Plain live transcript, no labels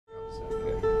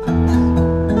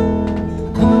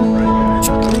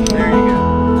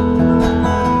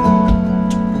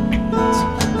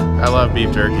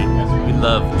like jerky? We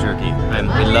love jerky, and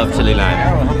we love chili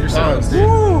lime.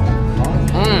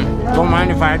 Don't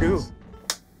mind if I do.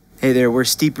 Hey there, we're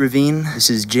Steep Ravine. This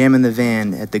is Jammin' the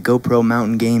Van at the GoPro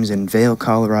Mountain Games in Vail,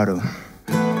 Colorado.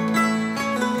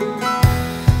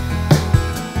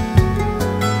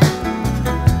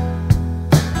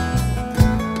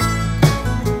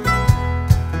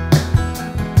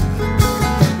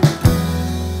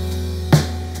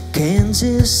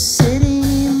 Kansas City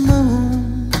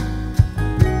moon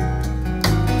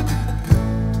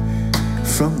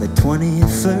from the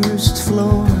 21st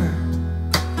floor.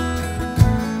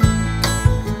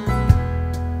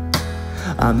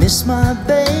 I miss my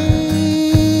baby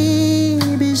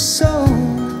so.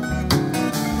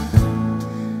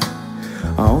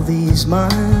 All these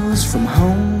miles from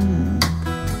home.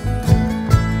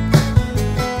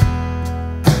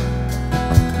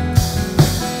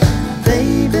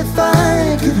 Baby, if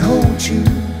I could hold you,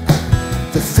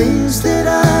 the things that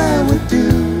I would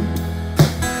do,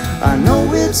 I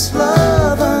know it's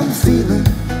love I'm feeling.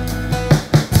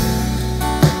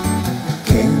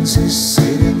 Kansas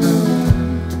City moon.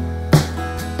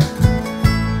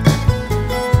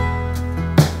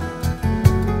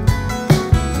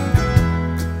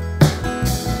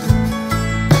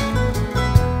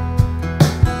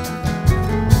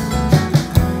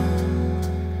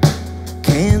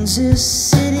 Kansas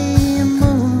City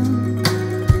moon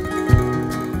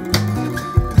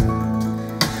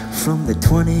from the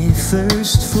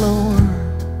 21st floor.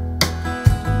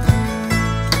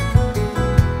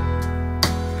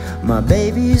 My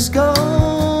baby's golden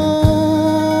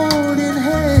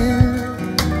hair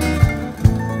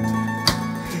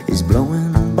is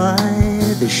blowing by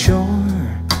the shore.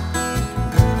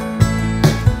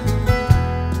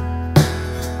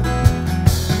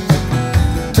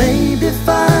 Baby, if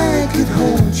I could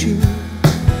hold you,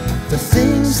 the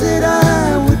things that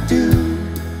I would do,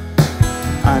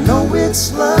 I know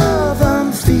it's love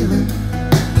I'm feeling.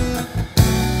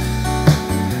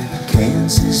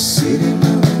 Kansas City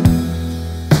moon.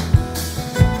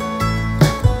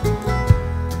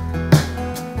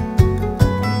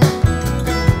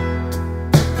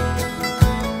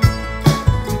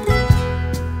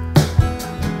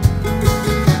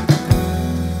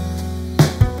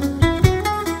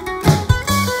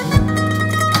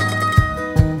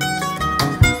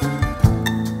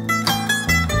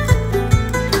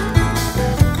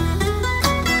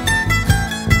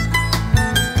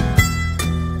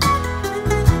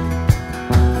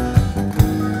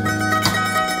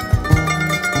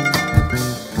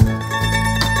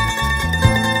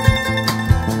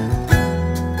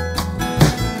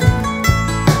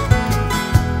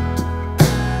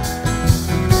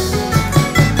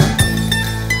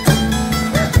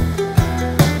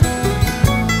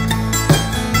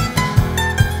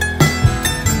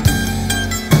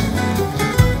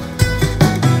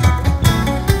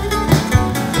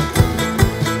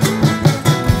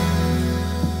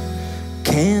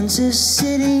 Kansas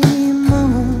City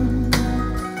moon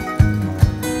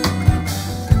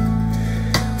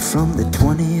from the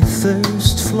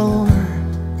 21st floor.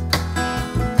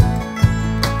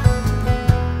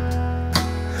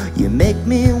 You make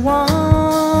me wanna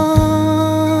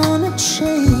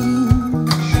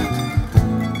change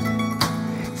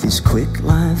this quick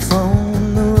life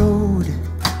on the road.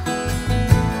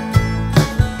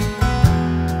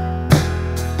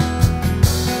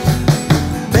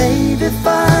 Baby, if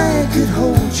I could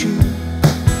hold you,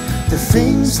 the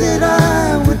things that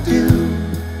I would do,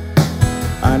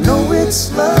 I know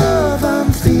it's love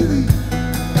I'm feeling.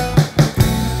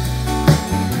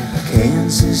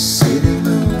 Kansas City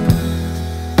moon.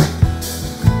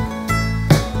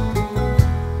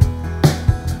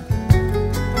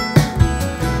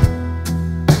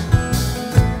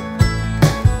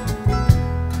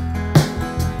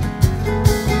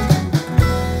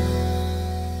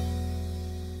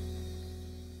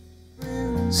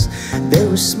 They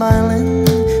were smiling,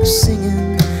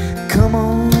 singing, come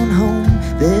on home,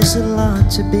 there's a lot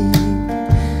to be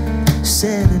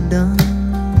said and done.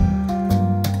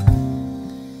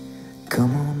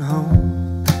 Come on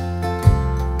home.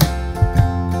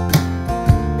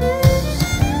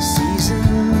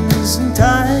 Seasons and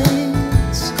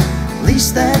tides, at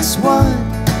least that's what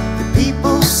the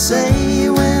people say.